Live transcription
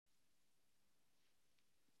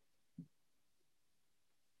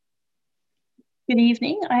Good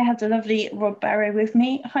evening. I have the lovely Rob Barrow with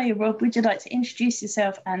me. Hi, Rob. Would you like to introduce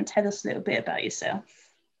yourself and tell us a little bit about yourself?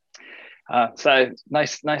 So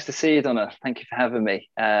nice to see you, Donna. Thank you for having me.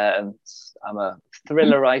 I'm a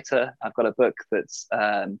thriller writer. I've got a book that's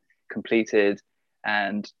completed,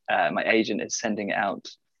 and my agent is sending it out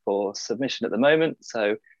for submission at the moment.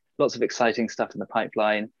 So lots of exciting stuff in the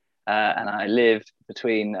pipeline. And I live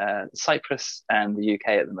between Cyprus and the UK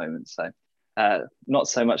at the moment. So not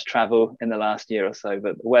so much travel in the last year or so,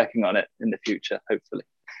 but working on it in the future, hopefully.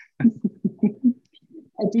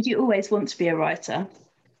 Did you always want to be a writer?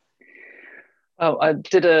 Oh,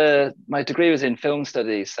 my degree was in film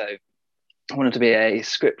studies, so I wanted to be a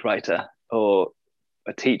script writer or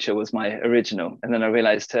a teacher was my original. And then I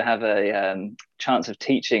realized to have a chance of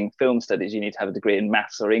teaching film studies, you need to have a degree in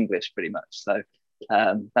maths or English pretty much. So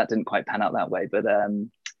that didn't quite pan out that way. But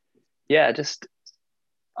yeah, just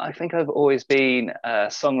I think I've always been a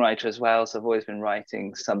songwriter as well. So I've always been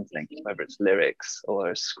writing something, whether it's lyrics or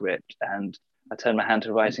a script. And I turned my hand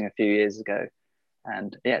to writing a few years ago.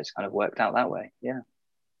 And yeah, it's kind of worked out that way. Yeah.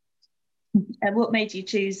 And what made you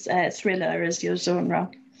choose thriller as your genre?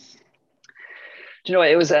 Do you know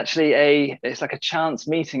what? It was actually it's like a chance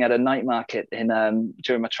meeting at a night market in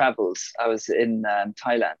during my travels. I was in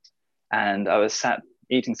Thailand and I was sat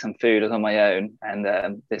eating some food. I was on my own,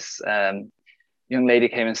 and this young lady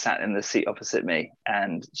came and sat in the seat opposite me,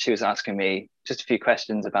 and she was asking me just a few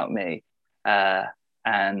questions about me. Uh,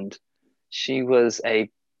 and she was a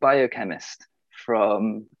biochemist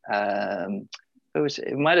from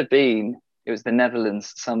it might have been it was the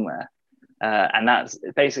Netherlands somewhere, and that's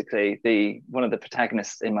basically the one of the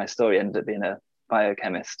protagonists in my story ended up being a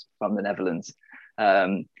biochemist from the Netherlands.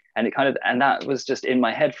 And it kind of and that was just in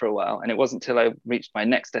my head for a while, and it wasn't until I reached my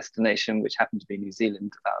next destination, which happened to be New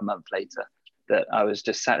Zealand about a month later, that I was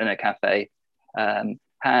just sat in a cafe,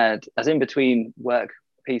 had as in between work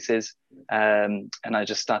pieces, and I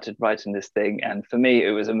just started writing this thing. And for me,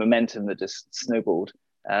 it was a momentum that just snowballed,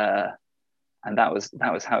 and that was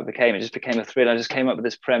how it became. It just became a thrill. I just came up with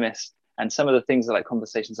this premise, and some of the things are like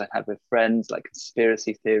conversations I've had with friends, like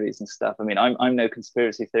conspiracy theories and stuff. I mean, I'm no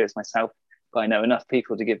conspiracy theorist myself, but I know enough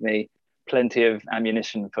people to give me plenty of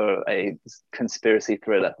ammunition for a conspiracy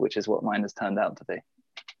thriller, which is what mine has turned out to be.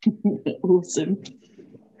 Awesome.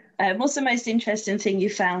 What's the most interesting thing you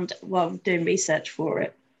found while doing research for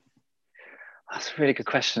it? That's a really good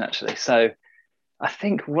question, actually. So I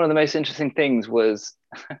think one of the most interesting things was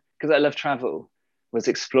because I love travel, was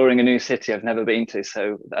exploring a new city I've never been to.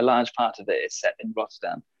 So a large part of it is set in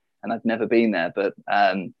Rotterdam, and I've never been there. But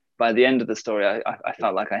by the end of the story, I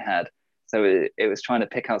felt like I had. So it was trying to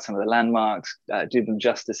pick out some of the landmarks, do them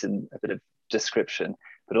justice in a bit of description,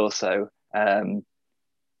 but also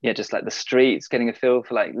yeah, just like the streets, getting a feel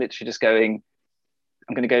for like literally just going.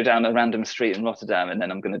 I'm going to go down a random street in Rotterdam, and then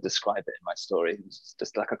I'm going to describe it in my story. It's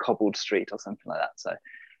just like a cobbled street or something like that. So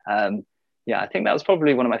um, yeah, I think that was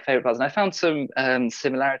probably one of my favorite parts. And I found some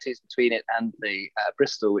similarities between it and the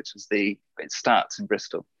Bristol, which was it starts in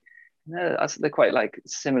Bristol. They're quite like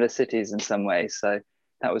similar cities in some ways. So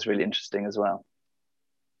that was really interesting as well.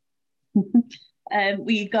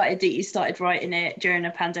 Were you gutted that you started writing it during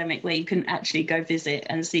a pandemic where you couldn't actually go visit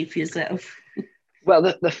and see for yourself? Well,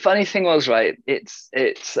 the funny thing was, right, it's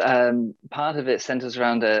part of it centers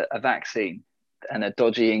around a vaccine and a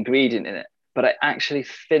dodgy ingredient in it. But I actually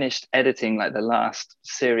finished editing like the last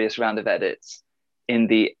serious round of edits in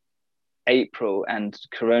the April, and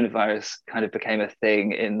coronavirus kind of became a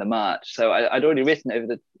thing in the March. So I'd already written over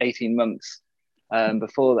the 18 months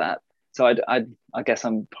before that. So I guess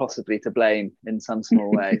I'm possibly to blame in some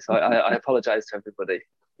small way. So I apologize to everybody.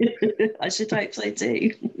 I should hope so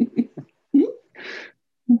too.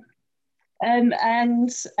 And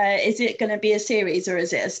is it going to be a series or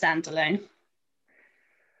is it a standalone?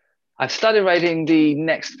 I've started writing the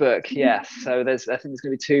next book. Yes, so I think there's going to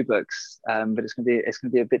be two books, but it's going to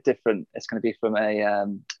be a bit different. It's going to be from a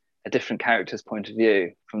different character's point of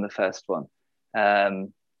view from the first one,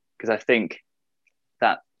 because I think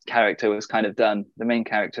that character was kind of done. The main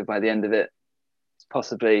character by the end of it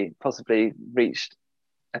possibly reached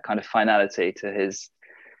a kind of finality to his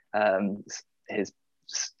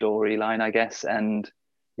storyline, I guess, and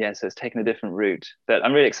yeah, so it's taken a different route. But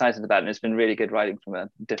I'm really excited about it. And it's been really good writing from a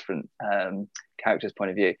different character's point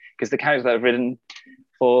of view, because the character that I've written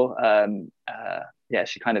for, yeah,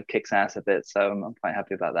 she kind of kicks ass a bit, so I'm quite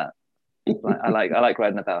happy about that. I like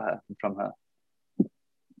writing about her and from her.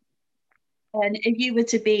 And if you were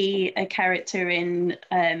to be a character in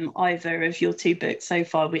either of your two books so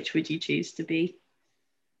far, which would you choose to be?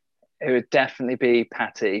 It would definitely be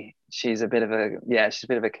Patty. She's a bit of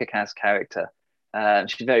a kick-ass character,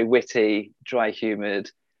 She's very witty, dry humoured,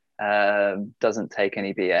 doesn't take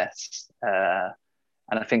any BS.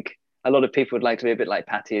 And I think a lot of people would like to be a bit like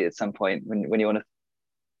Patty at some point when you want to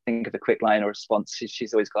think of a quick line or response.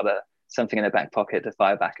 She's always got something in her back pocket to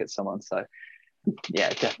fire back at someone. So yeah,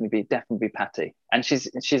 definitely be Patty. And she's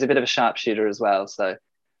a bit of a sharpshooter as well. So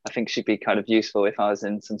I think she'd be kind of useful if I was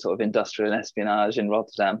in some sort of industrial espionage in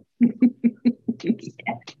Rotterdam.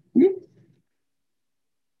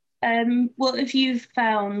 What have you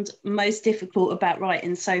found most difficult about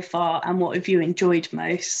writing so far, and what have you enjoyed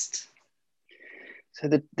most? So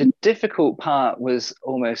the difficult part was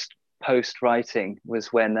almost post-writing,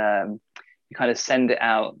 was when you kind of send it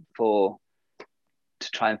out to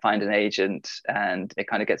try and find an agent, and it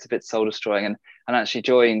kind of gets a bit soul destroying. And I actually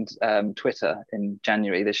joined Twitter in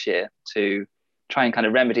January this year to try and kind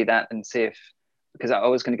of remedy that and see if, because I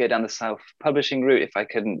was going to go down the self-publishing route if I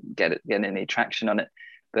couldn't get any traction on it.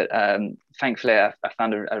 But thankfully, I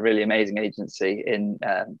found a really amazing agency in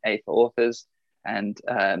A for Authors, and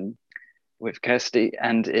with Kirsty,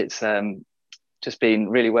 and it's just been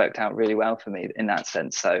really worked out really well for me in that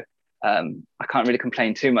sense. So I can't really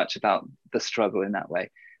complain too much about the struggle in that way.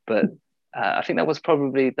 But I think that was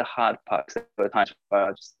probably the hard part. There were times where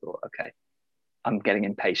I just thought, okay, I'm getting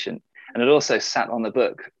impatient. And it also sat on the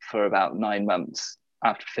book for about 9 months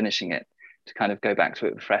after finishing it to kind of go back to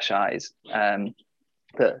it with fresh eyes.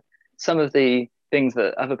 But some of the things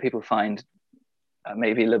that other people find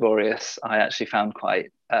maybe laborious, I actually found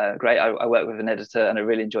quite great. I worked with an editor and I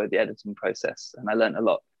really enjoyed the editing process, and I learned a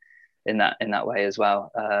lot in that way as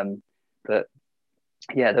well. But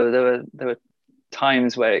yeah, there were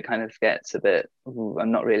times where it kind of gets a bit,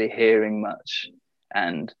 I'm not really hearing much.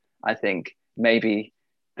 And I think maybe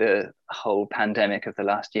the whole pandemic of the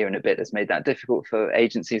last year and a bit has made that difficult for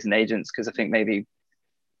agencies and agents, because I think maybe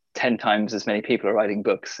 10 times as many people are writing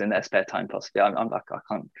books in their spare time, possibly. I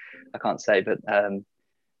can't say, but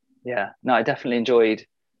yeah, no, I definitely enjoyed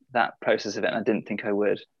that process of it, and I didn't think I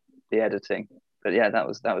would, the editing. But yeah, that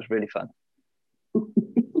was really fun.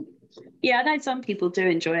 Yeah, I know some people do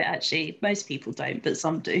enjoy it, actually. Most people don't, but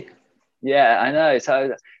some do. Yeah, I know.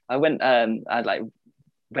 So I went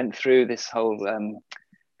through this whole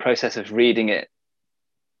process of reading it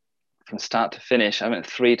from start to finish. I went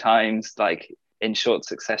 3 times, like in short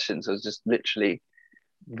succession. So I was just literally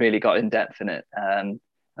really got in depth in it.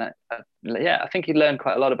 Yeah, I think you learn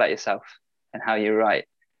quite a lot about yourself and how you write.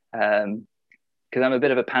 Because I'm a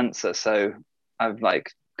bit of a pantser, so I've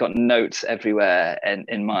like got notes everywhere and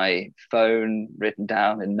in my phone written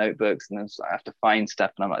down in notebooks, and then I have to find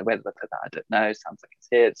stuff, and I'm like, where did I put that? I don't know. It sounds like it's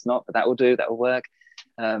here. It's not, but that will do. That will work.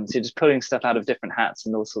 So you're just pulling stuff out of different hats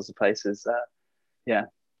and all sorts of places. Yeah.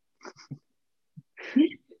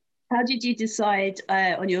 How did you decide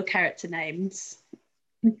on your character names?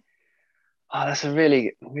 Oh, that's a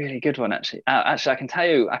really, really good one, actually. Actually, I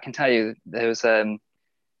can tell you there was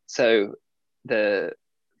so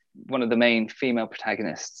one of the main female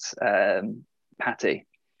protagonists, Patty,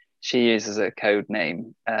 she uses a code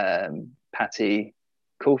name, Patty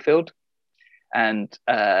Caulfield, and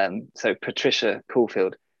so Patricia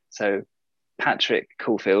Caulfield. So Patrick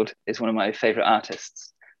Caulfield is one of my favorite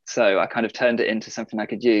artists. So I kind of turned it into something I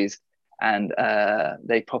could use, and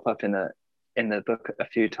they pop up in the book a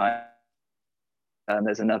few times.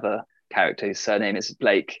 There's another character whose surname is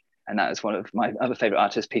Blake, and that is one of my other favorite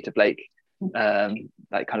artists, Peter Blake,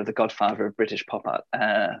 like kind of the godfather of British pop art.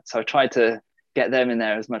 So I tried to get them in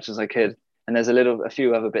there as much as I could. And there's a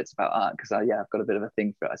few other bits about art, because I've got a bit of a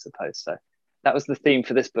thing for it, I suppose. So that was the theme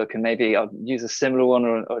for this book, and maybe I'll use a similar one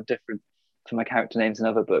or different for my character names in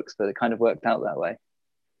other books, but it kind of worked out that way.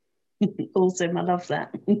 Awesome, I love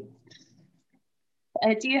that. Do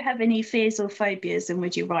you have any fears or phobias, and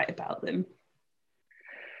would you write about them?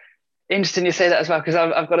 Interesting you say that as well, because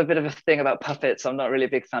I've got a bit of a thing about puppets. I'm not really a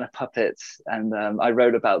big fan of puppets, and I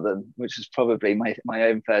wrote about them, which is probably my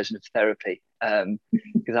own version of therapy,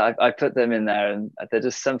 because I put them in there, and there's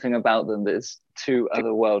just something about them that is too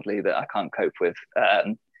otherworldly that I can't cope with.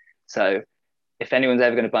 So if anyone's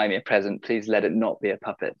ever going to buy me a present, please let it not be a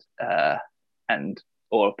puppet,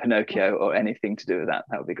 or Pinocchio or anything to do with that.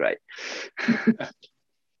 That would be great.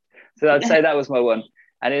 So I'd say that was my one.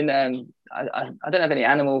 And in I don't have any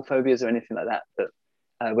animal phobias or anything like that, but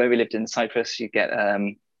where we lived in Cyprus, you get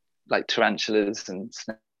like tarantulas and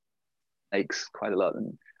snakes quite a lot.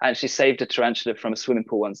 And I actually saved a tarantula from a swimming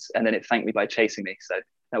pool once, and then it thanked me by chasing me. So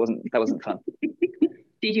that wasn't fun.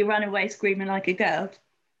 Did you run away screaming like a girl?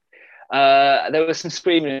 There was some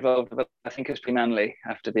screaming involved, but I think it was pretty manly, I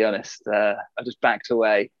have to be honest. I just backed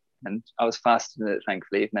away, and I was faster than it,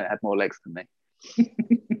 thankfully, even though it had more legs than me.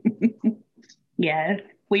 Yeah,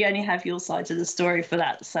 we only have your side of the story for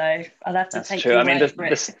that, so I'll have to That's take true. your I mean, word for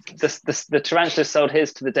it. the tarantula sold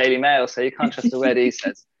his to the Daily Mail, so you can't trust a word he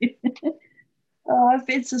says. Oh, I've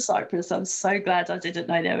been to Cyprus. I'm so glad I didn't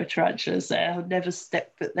know there were tarantulas there. I've never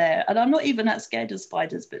stepped foot there. And I'm not even that scared of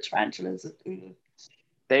spiders, but tarantulas,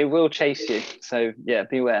 They will chase you. So yeah,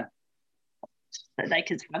 beware. they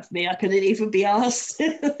could have me. I couldn't even be asked.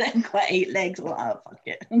 They've got 8 legs. I'm like, oh, fuck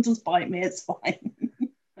it. Just bite me. It's fine.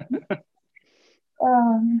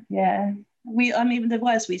 Yeah. I mean, the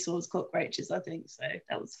worst we saw was cockroaches, I think. So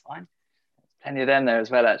that was fine. Plenty of them there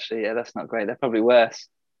as well, actually. Yeah, that's not great. They're probably worse.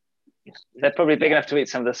 They're probably big enough to eat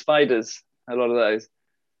some of the spiders, a lot of those.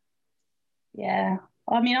 Yeah.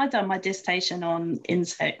 I mean, I've done my dissertation on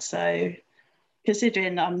insects, so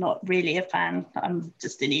considering I'm not really a fan, I'm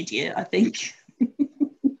just an idiot, I think. At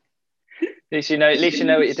least you know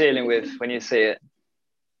what you're dealing with when you see it.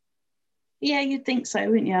 Yeah, you'd think so,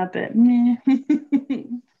 wouldn't you? But yeah.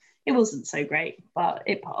 It wasn't so great, but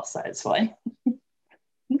it passed, so it's fine.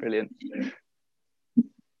 Brilliant.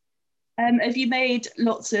 Have you made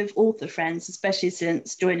lots of author friends, especially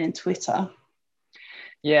since joining Twitter?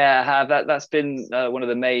 Yeah, I have. That's been one of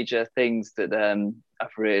the major things that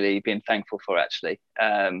I've really been thankful for, actually.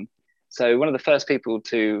 So one of the first people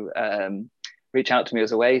to reach out to me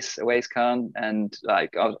was Awais Khan, and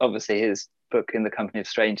like obviously his book In the Company of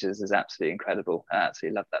Strangers is absolutely incredible. I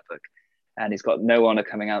absolutely love that book, and he's got No Honor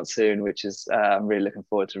coming out soon, which is I'm really looking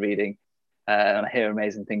forward to reading. And I hear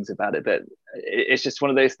amazing things about it, but it's just one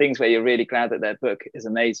of those things where you're really glad that their book is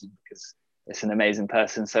amazing because it's an amazing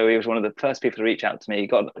person. So he was one of the first people to reach out to me. He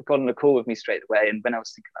got on a call with me straight away, and when I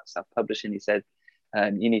was thinking about self-publishing, he said,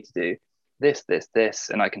 "You need to do this,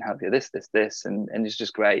 and I can help you this," and it's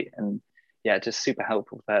just great. And yeah, just super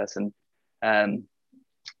helpful person.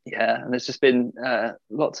 Yeah, and there's just been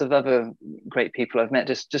lots of other great people I've met.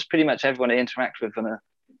 Just pretty much everyone I interact with on a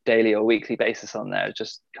daily or weekly basis on there.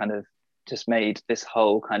 Just kind of just made this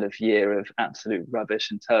whole kind of year of absolute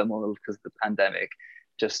rubbish and turmoil because of the pandemic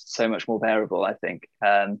just so much more bearable, I think.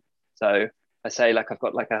 So I say like I've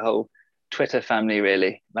got like a whole Twitter family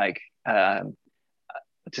really. Like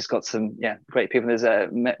just got some great people.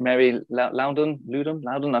 There's Mary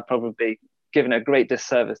Loudon. I've probably given a great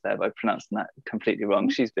disservice there by pronouncing that completely wrong.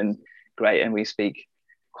 She's been great, and we speak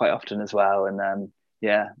quite often as well. And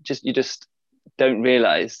you just don't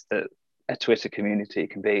realize that a Twitter community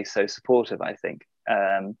can be so supportive, I think,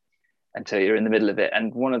 until you're in the middle of it.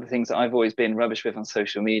 And one of the things that I've always been rubbish with on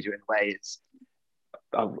social media in a way is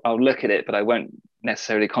I'll look at it, but I won't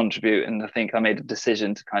necessarily contribute. And I think I made a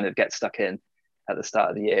decision to kind of get stuck in at the start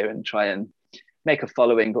of the year and try and make a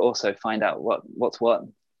following, but also find out what's what,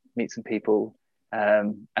 meet some people.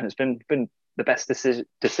 And it's been the best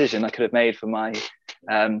decision I could have made for my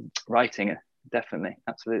writing. Definitely,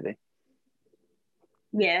 absolutely.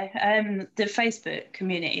 Yeah, the Facebook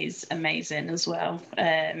community is amazing as well.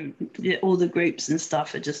 All the groups and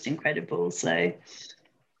stuff are just incredible. So,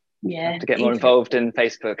 yeah. Have to get more involved in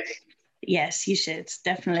Facebook. Yes, you should,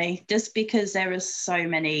 definitely. Just because there are so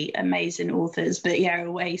many amazing authors. But yeah,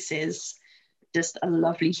 Awais is just a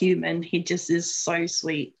lovely human. He just is so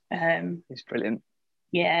sweet. He's brilliant.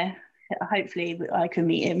 Yeah, hopefully I can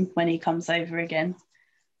meet him when he comes over again.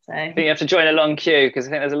 So I think you have to join a long queue because I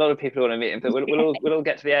think there's a lot of people who want to meet him, but we'll all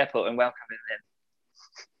get to the airport and welcome him in.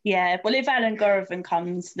 Yeah, well, if Alan Gorovan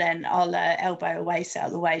comes, then I'll elbow Awais out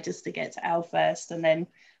of the way just to get to Al first, and then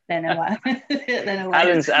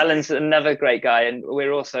Alan's another great guy, and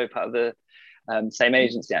we're also part of the same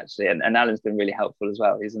agency actually, and Alan's been really helpful as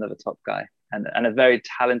well. He's another top guy and a very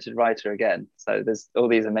talented writer again. So there's all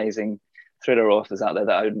these amazing thriller authors out there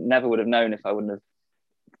that I never would have known if I wouldn't have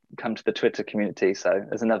come to the Twitter community. So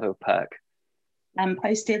there's another perk. And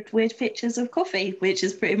posted weird pictures of coffee, which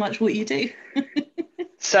is pretty much what you do.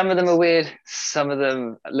 Some of them are weird. Some of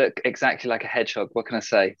them look exactly like a hedgehog. What can I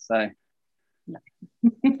say? So no,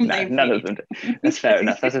 none of them do. That's fair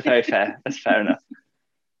enough. That's very fair. That's fair enough.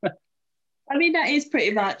 I mean, that is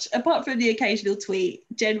pretty much, apart from the occasional tweet,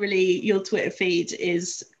 generally your Twitter feed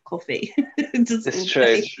is coffee. It's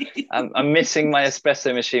true. I'm missing my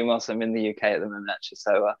espresso machine whilst I'm in the UK at the moment, actually.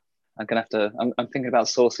 So I'm gonna have to. I'm thinking about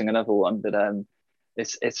sourcing another one, but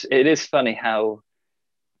it is funny how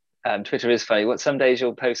Twitter is funny. What some days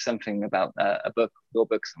you'll post something about a book, your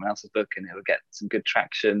book, someone else's book, and it'll get some good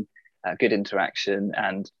traction, good interaction,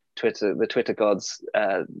 and the Twitter gods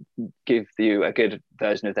give you a good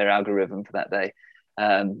version of their algorithm for that day.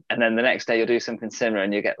 And then the next day you'll do something similar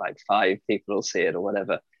and you get like 5 people will see it or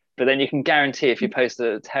whatever. But then you can guarantee if you post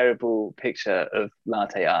a terrible picture of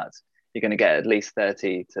latte art, you're going to get at least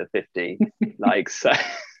 30 to 50 likes. So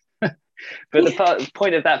But the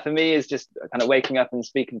point of that for me is just kind of waking up and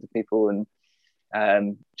speaking to people,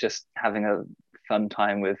 and just having a fun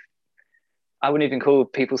time with. I wouldn't even call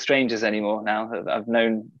people strangers anymore now. I've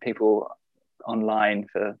known people online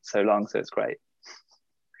for so long, so it's great.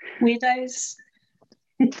 Weirdos.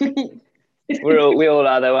 We all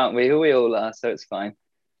are though, aren't we? We all are, so it's fine.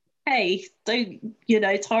 Hey, don't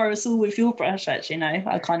tar us all with your brush. Actually, no,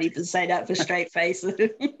 I can't even say that for straight face.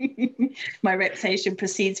 My reputation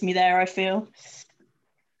precedes me there, I feel.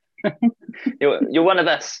 You're one of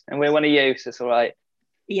us, and we're one of you, so it's all right.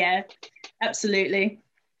 Yeah, absolutely.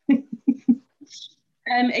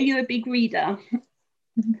 Are you a big reader?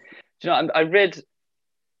 Do you know,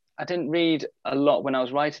 I didn't read a lot when I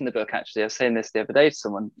was writing the book. Actually, I was saying this the other day to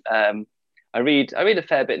someone. I read a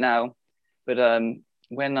fair bit now, but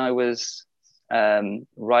when I was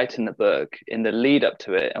writing the book, in the lead up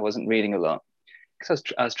to it, I wasn't reading a lot because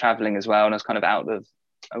I was traveling as well, and I was kind of out of,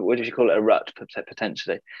 what did you call it, a rut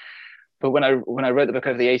potentially. But when I wrote the book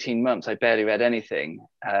over the 18 months, I barely read anything.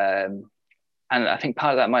 And I think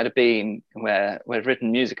part of that might have been where I've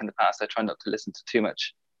written music in the past, I try not to listen to too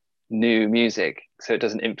much new music so it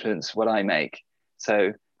doesn't influence what I make.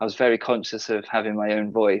 So I was very conscious of having my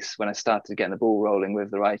own voice when I started getting the ball rolling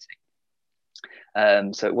with the writing.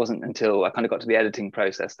 So it wasn't until I kind of got to the editing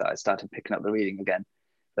process that I started picking up the reading again.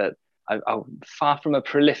 But I'm far from a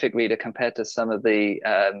prolific reader compared to some of the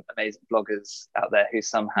amazing bloggers out there who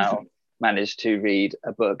somehow manage to read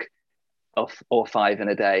a book or 5 in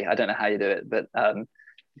a day. I don't know how you do it, but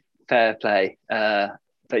fair play.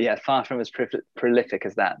 But yeah, far from as prolific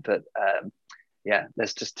as that. But yeah,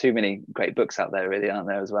 there's just too many great books out there, really, aren't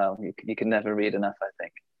there, as well? You can never read enough, I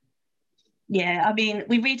think. Yeah, I mean,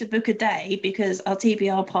 we read a book a day because our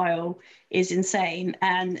TBR pile is insane.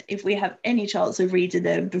 And if we have any chance of reading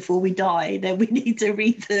them before we die, then we need to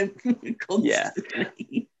read them constantly.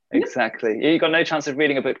 Yeah, exactly. You've got no chance of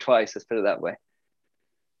reading a book twice, let's put it that way.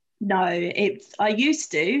 No, I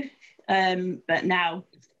used to, but now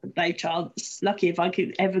no chance. Lucky if I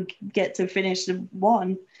could ever get to finish the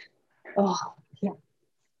one. Oh, yeah,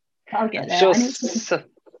 I'll get there.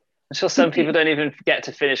 I'm sure some people don't even get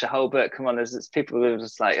to finish a whole book. Come on, there's people who are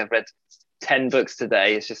just like, I've read 10 books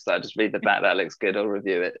today. It's just like, just read the back, that looks good, I'll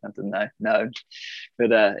review it. I don't know, no.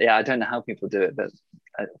 But yeah, I don't know how people do it, but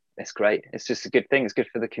it's great. It's just a good thing. It's good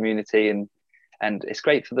for the community, and it's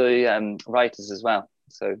great for the writers as well.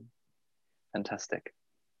 So fantastic.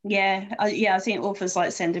 Yeah, I think authors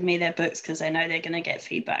like sending me their books because they know they're going to get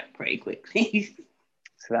feedback pretty quickly.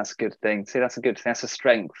 So that's a good thing. See, that's a good thing. That's a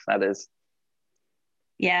strength, that is.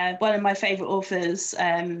 Yeah, one of my favourite authors,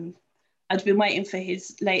 I'd been waiting for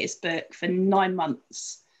his latest book for 9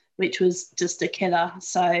 months, which was just a killer.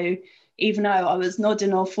 So even though I was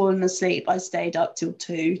nodding or falling asleep, I stayed up till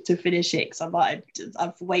 2 to finish it because I'm like,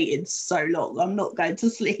 I've waited so long. I'm not going to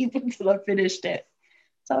sleep until I finished it.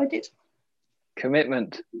 So I did.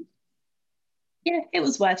 Commitment. Yeah, it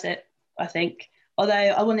was worth it, I think. Although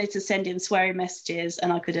I wanted to send him sweary messages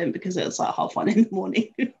and I couldn't because it was like 1:30 in the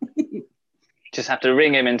morning. Just have to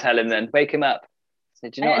ring him and tell him then, wake him up. So,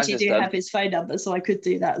 do you know I actually do have his phone number, so I could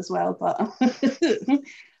do that as well. But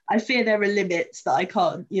I fear there are limits that I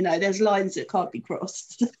can't, there's lines that can't be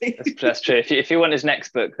crossed. That's true. If you want his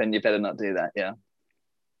next book, then you better not do that. Yeah.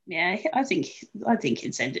 Yeah, I think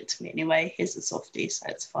he'd send it to me anyway. He's a softie, so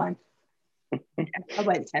it's fine. I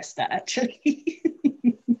won't test that actually.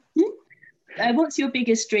 What's your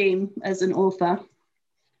biggest dream as an author?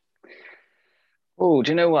 Oh,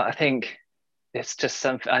 do you know what? I think it's just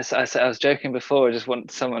something. I was joking before. I just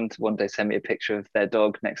want someone to one day send me a picture of their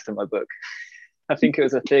dog next to my book. I think it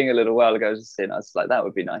was a thing a little while ago. I was just saying, I was like, that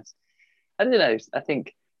would be nice. I don't know. I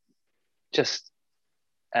think just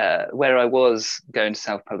where I was going to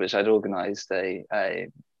self-publish, I'd organised a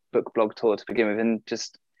book blog tour to begin with, and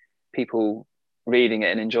just people reading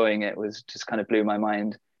it and enjoying it was just kind of blew my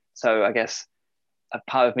mind. So I guess a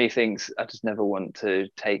part of me thinks I just never want to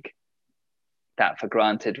take that for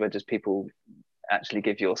granted, where just people actually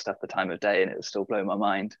give your stuff the time of day and it will still blow my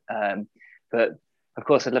mind. But of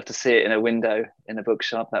course, I'd love to see it in a window in a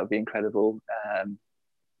bookshop. That would be incredible.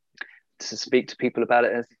 To speak to people about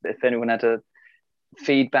it, if anyone had a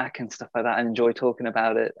feedback and stuff like that, and enjoy talking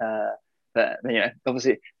about it. But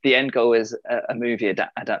obviously the end goal is a movie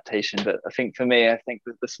adaptation. But I think for me, I think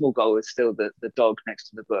the small goal is still the dog next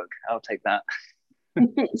to the book. I'll take that.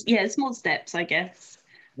 Yeah, small steps, I guess.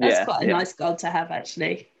 That's quite a nice goal to have,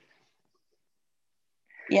 actually.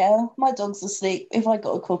 Yeah, my dog's asleep. If I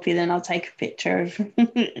got a copy, then I'll take a picture of.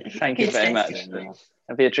 Thank you very much. That'd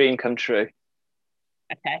be a dream come true.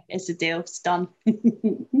 Okay, it's a deal. It's done.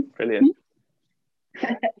 Brilliant.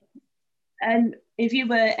 And if you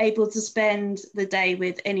were able to spend the day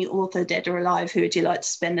with any author, dead or alive, who would you like to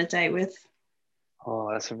spend the day with? Oh,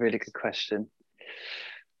 that's a really good question.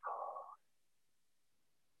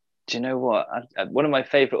 Do you know what? One of my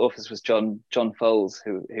favorite authors was John Fowles,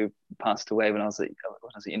 who passed away when I was at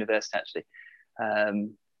university.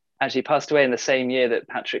 Actually passed away in the same year that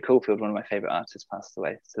Patrick Caulfield, one of my favorite artists, passed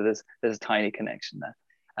away. So there's a tiny connection there.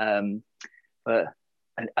 But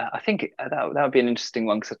I think that would be an interesting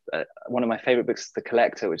one, because one of my favorite books is The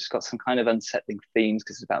Collector, which has got some kind of unsettling themes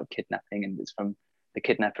because it's about kidnapping, and it's from the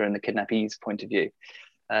kidnapper and the kidnappee's point of view.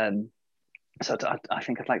 So I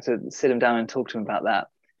think I'd like to sit him down and talk to him about that.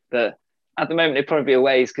 But at the moment, it'd probably be a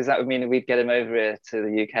waste, because that would mean that we'd get him over here to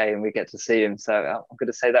the UK and we get to see him. So I'm going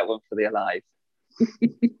to say that one for the alive.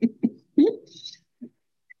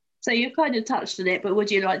 So you've kind of touched on it, but what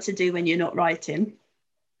do you like to do when you're not writing?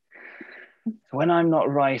 When I'm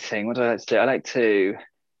not writing, what do I like to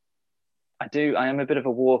do? I am a bit of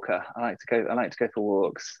a walker. I like to go for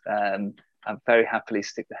walks. I very happily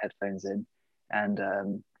stick the headphones in and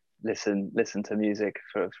listen to music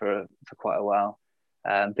for quite a while.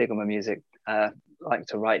 Big on my music. I like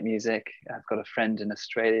to write music. I've got a friend in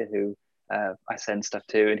Australia who I send stuff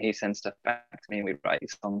to, and he sends stuff back to me, and we write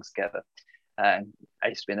songs together. I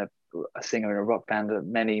used to be a singer in a rock band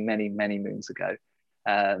many moons ago.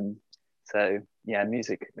 So yeah,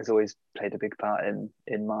 music has always played a big part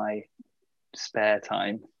in my spare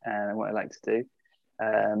time and what I like to do.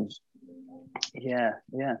 Yeah,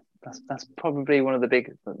 that's probably one of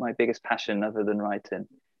my biggest passion, other than writing,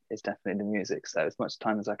 is definitely the music. So as much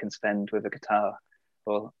time as I can spend with a guitar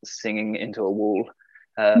or singing into a wall,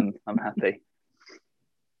 I'm happy.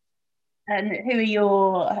 And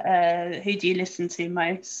who do you listen to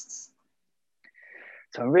most?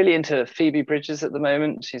 So I'm really into Phoebe Bridgers at the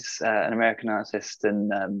moment. She's an American artist,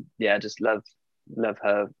 and just love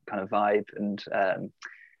her kind of vibe, and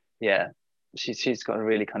she's got a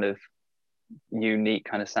really kind of unique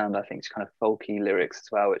kind of sound. I think she's kind of folky lyrics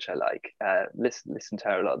as well, which I like. Listen to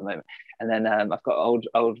her a lot at the moment. And then I've got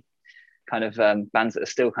old kind of bands that are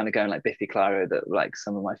still kind of going, like Biffy Clyro, that were like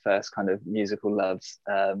some of my first kind of musical loves.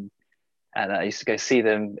 And I used to go see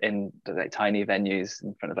them in like tiny venues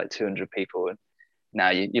in front of like 200 people, and now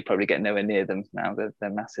you probably get nowhere near them now. They're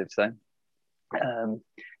massive. So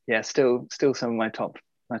still some of my top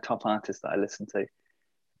artists that I listen to.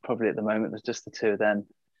 Probably at the moment there's just the two of them. I'm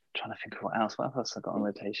trying to think of what else I got on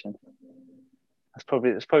rotation. That's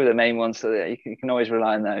probably the main one. So yeah, you can always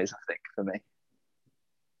rely on those, I think, for me.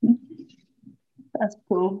 That's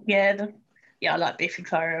cool. Yeah, I like Biffy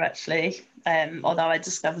Clyro actually. Although I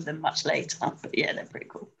discovered them much later, but yeah, they're pretty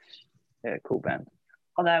cool. Yeah, cool band.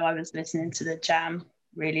 Although I was listening to the Jam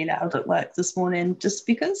really loud at work this morning, just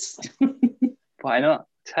because. Why not?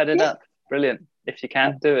 Turn it up. Brilliant. If you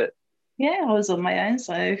can, do it. Yeah, I was on my own,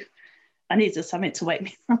 so I needed something to wake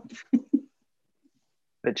me up.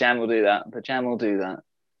 The Jam will do that.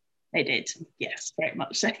 They did, yes, very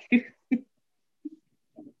much so.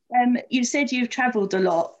 You said you've travelled a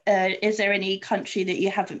lot. Is there any country that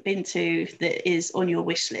you haven't been to that is on your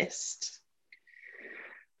wish list?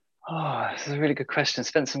 Oh, this is a really good question.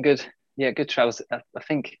 Spent some good travels. I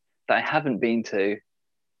think that I haven't been to.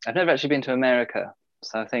 I've never actually been to America,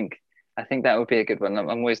 so I think that would be a good one. I'm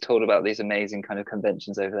always told about these amazing kind of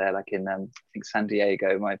conventions over there, like in I think San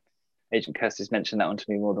Diego. My agent Kirsty's mentioned that one to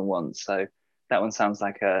me more than once. So that one sounds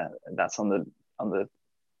like that's on the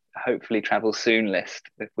hopefully travel soon list,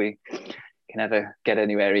 if we can ever get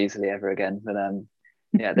anywhere easily ever again. But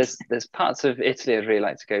there's parts of Italy I'd really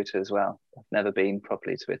like to go to as well. I've never been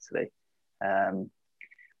properly to Italy,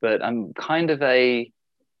 but I'm kind of a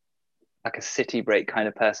city break kind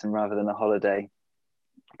of person rather than a holiday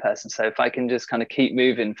person. So if I can just kind of keep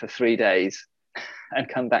moving for 3 days and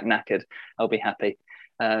come back knackered, I'll be happy.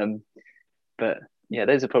 But yeah,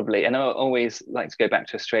 those are probably, and I always like to go back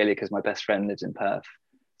to Australia because my best friend lives in Perth.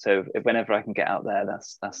 So whenever I can get out there,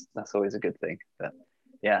 that's always a good thing. But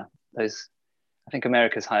yeah, I think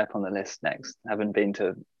America's high up on the list next. I haven't been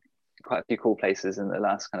to quite a few cool places in the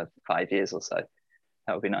last kind of 5 years or so.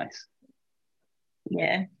 That would be nice.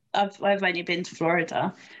 Yeah, I've only been to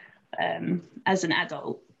Florida as an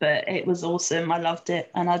adult, but it was awesome. I loved it,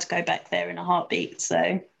 and I'd go back there in a heartbeat.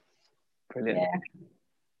 So brilliant.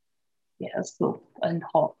 Yeah, that's cool and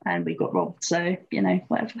hot, and we got robbed. So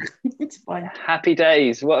whatever, it's fine. Happy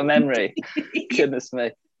days! What a memory! Goodness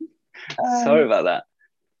me. Sorry about that.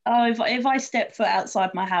 Oh, if I step foot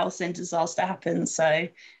outside my house, then disaster happens. So,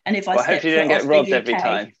 and if I hope you don't get robbed every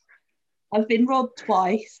time. I've been robbed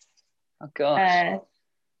twice. Oh gosh.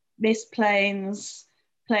 Missed planes.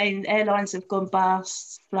 Airlines have gone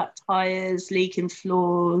bust. Flat tires, leaking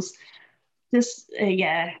floors. just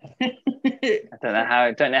yeah. I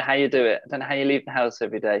don't know how you do it. I don't know how you leave the house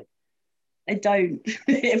every day. I don't.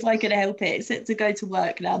 If I can help it, except to go to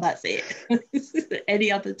work now, that's it.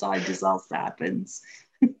 Any other time disaster happens.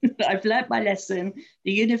 I've learnt my lesson.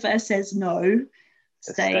 The universe says no.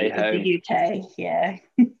 Just stay Stay in the home. UK. Yeah.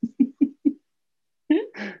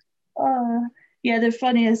 Oh, yeah. The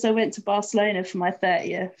funniest, I went to Barcelona for my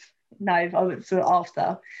 30th. No, I went for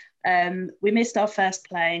after. We missed our first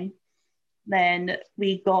plane. Then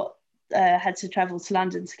we got had to travel to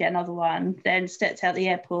London to get another one. Then stepped out the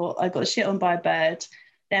airport. I got shit on by a bird.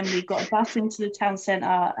 Then we got a bus into the town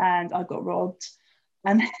centre and I got robbed.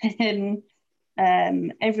 And then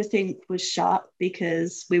everything was shut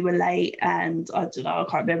because we were late and I don't know, I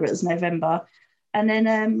can't remember, it was November. And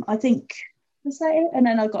then I think, was that it? And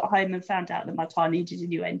then I got home and found out that my car needed a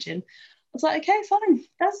new engine. I was like, okay, fine.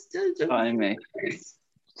 That's Fine me. It's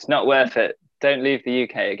not worth it. Don't leave the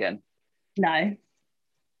UK again. no.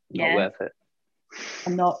 Not worth it.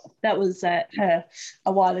 I'm not. That was a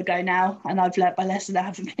while ago now, and I've learnt my lesson. I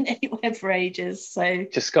haven't been anywhere for ages. So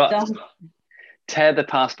just got tear the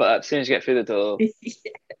passport up as soon as you get through the door.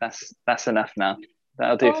 Yeah. That's enough now.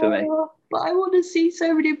 That'll do for me. But I want to see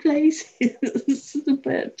so many places.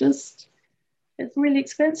 But just it's really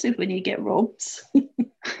expensive when you get robbed.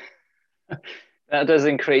 That does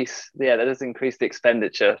increase. Yeah, that does increase the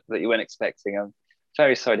expenditure that you weren't expecting. I'm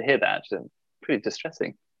very sorry to hear that. Actually, pretty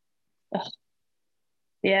distressing.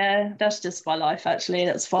 Yeah, that's just my life. Actually,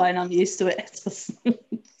 that's fine. I'm used to it.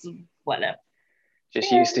 Whatever.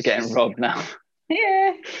 Just used to getting robbed now.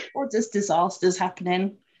 Yeah, or just disasters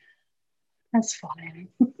happening. That's fine.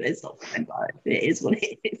 It's not fine, but it is what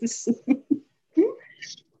it is.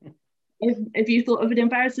 Have you thought of an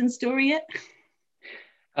embarrassing story yet?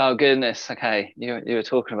 Oh goodness. Okay, you were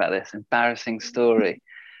talking about this embarrassing story.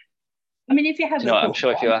 I mean, if you haven't, I'm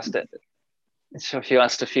sure if you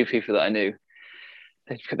asked a few people that I knew,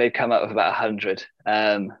 they'd come up with about 100.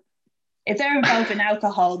 If they're involved in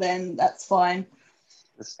alcohol, then that's fine.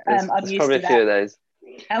 There's probably a few of those.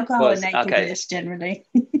 Alcohol and nakedness generally.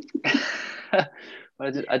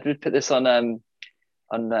 I did put this on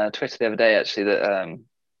Twitter the other day actually, that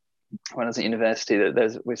when I was at university,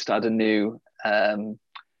 that we started a new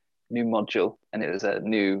module, and it was a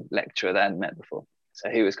new lecturer that I hadn't met before. So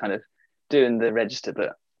he was kind of doing the register,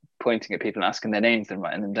 but pointing at people and asking their names and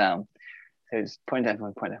writing them down. So he was pointing at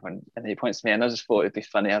everyone, and he points to me, and I just thought it'd be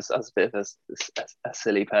funny. I was a bit of a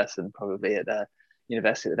silly person probably at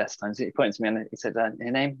university at the best times. He pointed to me and he said,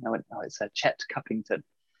 your name? I went, oh, it's Chet Cuppington.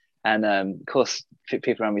 And of course,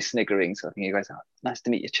 people around me sniggering. So I think he goes, oh, nice to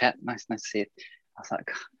meet you, Chet. Nice to see you. I was like,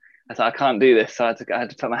 I can't do this. So I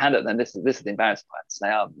had to put my hand up. Then this is the embarrassing part. To say,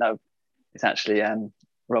 oh no, it's actually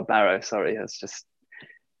Rob Barrow. Sorry, it's just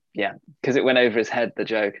because it went over his head, the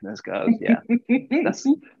joke, and this goes,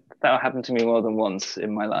 that happened to me more than once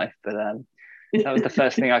in my life. But that was the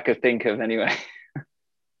first thing I could think of anyway.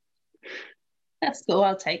 That's cool.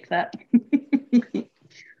 I'll take that.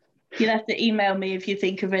 You'll have to email me if you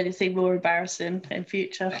think of anything more embarrassing in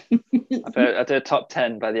future. I'll do a top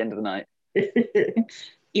 10 by the end of the night.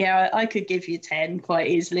 Yeah, I could give you 10 quite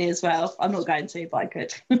easily as well. I'm not going to, but I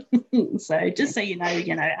could. So just so you know, it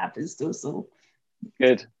happens to us all.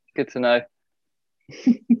 Good to know.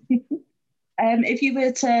 If you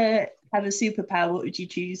were to have a superpower, what would you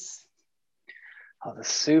choose? Oh, the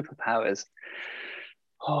superpowers.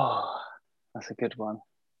 Oh, that's a good one.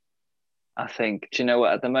 I think, do you know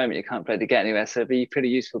what? At the moment, you can't play to get anywhere, so it'd be pretty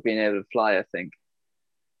useful being able to fly, I think.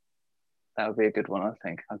 That would be a good one, I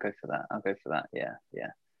think. I'll go for that. Yeah.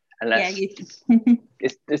 Unless,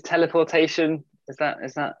 is teleportation, is that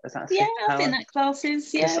yeah, I think that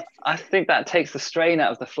classes, yeah. I think that takes the strain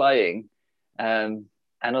out of the flying, and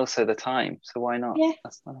also the time, so why not? Yeah,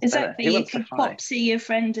 that's exactly. You could pop see your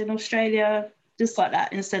friend in Australia just like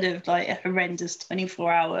that, instead of like a horrendous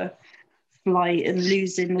 24-hour flight and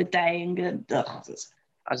losing the day and going, I'll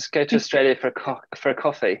just go to Australia for a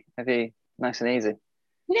coffee. It'd be nice and easy.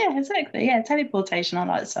 Yeah, exactly. Yeah, teleportation. I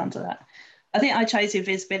like the sound of that. I think I chose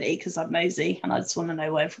invisibility because I'm nosy and I just want to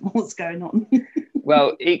know what's going on.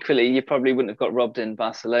 Well, equally, you probably wouldn't have got robbed in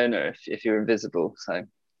Barcelona if you're invisible. So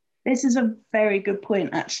this is a very good point,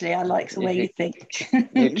 actually. I like the way you think.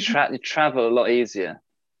 you travel a lot easier.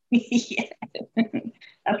 Yeah. And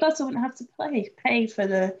plus, I wouldn't have to pay for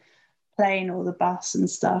the plane or the bus and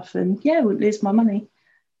stuff. And yeah, I wouldn't lose my money.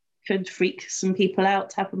 Could freak some people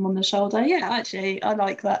out, tap them on the shoulder. Yeah, actually, I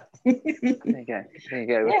like that. There you go.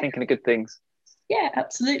 We're thinking of good things. Yeah,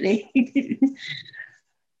 absolutely.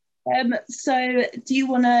 So do you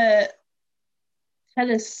want to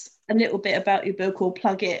tell us a little bit about your book or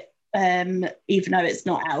plug it, even though it's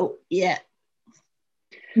not out yet?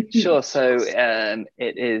 Sure. So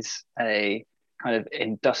it is a kind of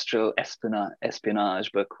industrial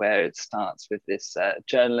espionage book where it starts with this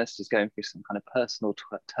journalist who's going through some kind of personal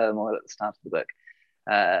turmoil at the start of the book.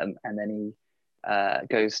 And then he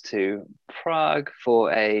goes to Prague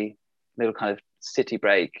for a little kind of city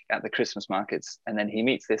break at the Christmas markets. And then he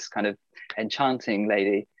meets this kind of enchanting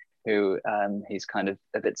lady who he's kind of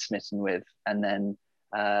a bit smitten with. And then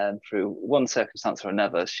through one circumstance or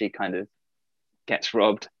another, she kind of gets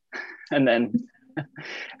robbed and then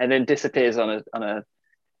disappears on a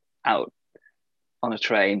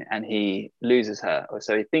train, and he loses her, or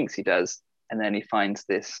so he thinks he does. And then he finds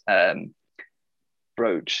this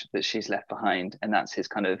brooch that she's left behind, and that's his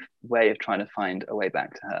kind of way of trying to find a way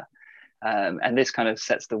back to her. And this kind of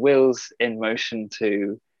sets the wheels in motion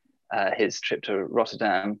to his trip to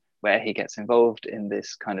Rotterdam, where he gets involved in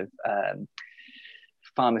this kind of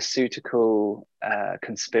pharmaceutical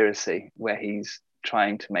conspiracy where he's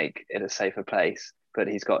trying to make it a safer place, but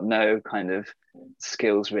he's got no kind of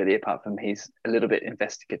skills really, apart from he's a little bit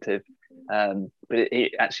investigative. But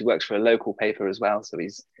he actually works for a local paper as well, so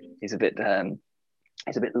he's a bit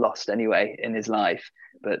lost anyway in his life.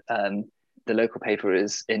 But the local paper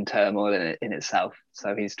is in turmoil in itself,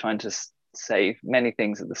 so he's trying to save many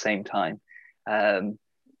things at the same time. And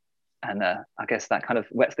I guess that kind of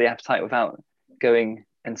whets the appetite without going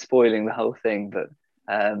and spoiling the whole thing. But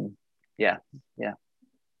yeah.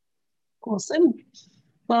 Awesome.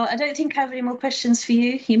 Well, I don't think I have any more questions for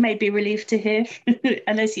you. You may be relieved to hear,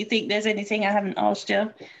 unless you think there's anything I haven't asked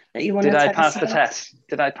you that you want to tell us. Did I pass the test?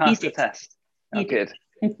 Did I pass the test? Oh, good.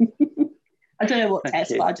 I don't know what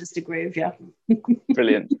test, but I just agree with you.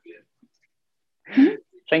 Brilliant.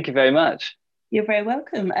 Thank you very much. You're very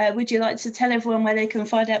welcome. Would you like to tell everyone where they can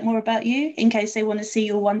find out more about you in case they want to see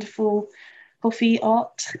your wonderful coffee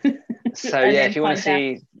art? So yeah, if you want to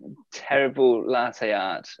see terrible latte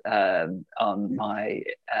art on my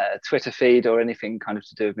Twitter feed or anything kind of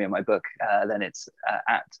to do with me and my book, then it's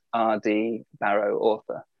at RD Barrow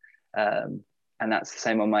Author. And that's the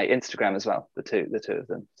same on my Instagram as well, the two of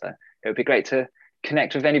them. So it would be great to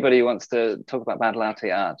connect with anybody who wants to talk about bad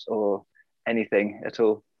latte art or anything at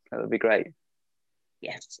all. That would be great.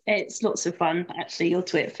 Yes, it's lots of fun, actually, your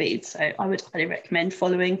Twitter feed. So I would highly recommend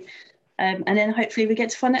following. And then hopefully we get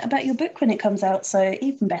to find out about your book when it comes out. So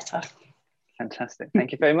even better. Fantastic.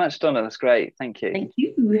 Thank you very much, Donna. That's great. Thank you. Thank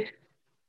you.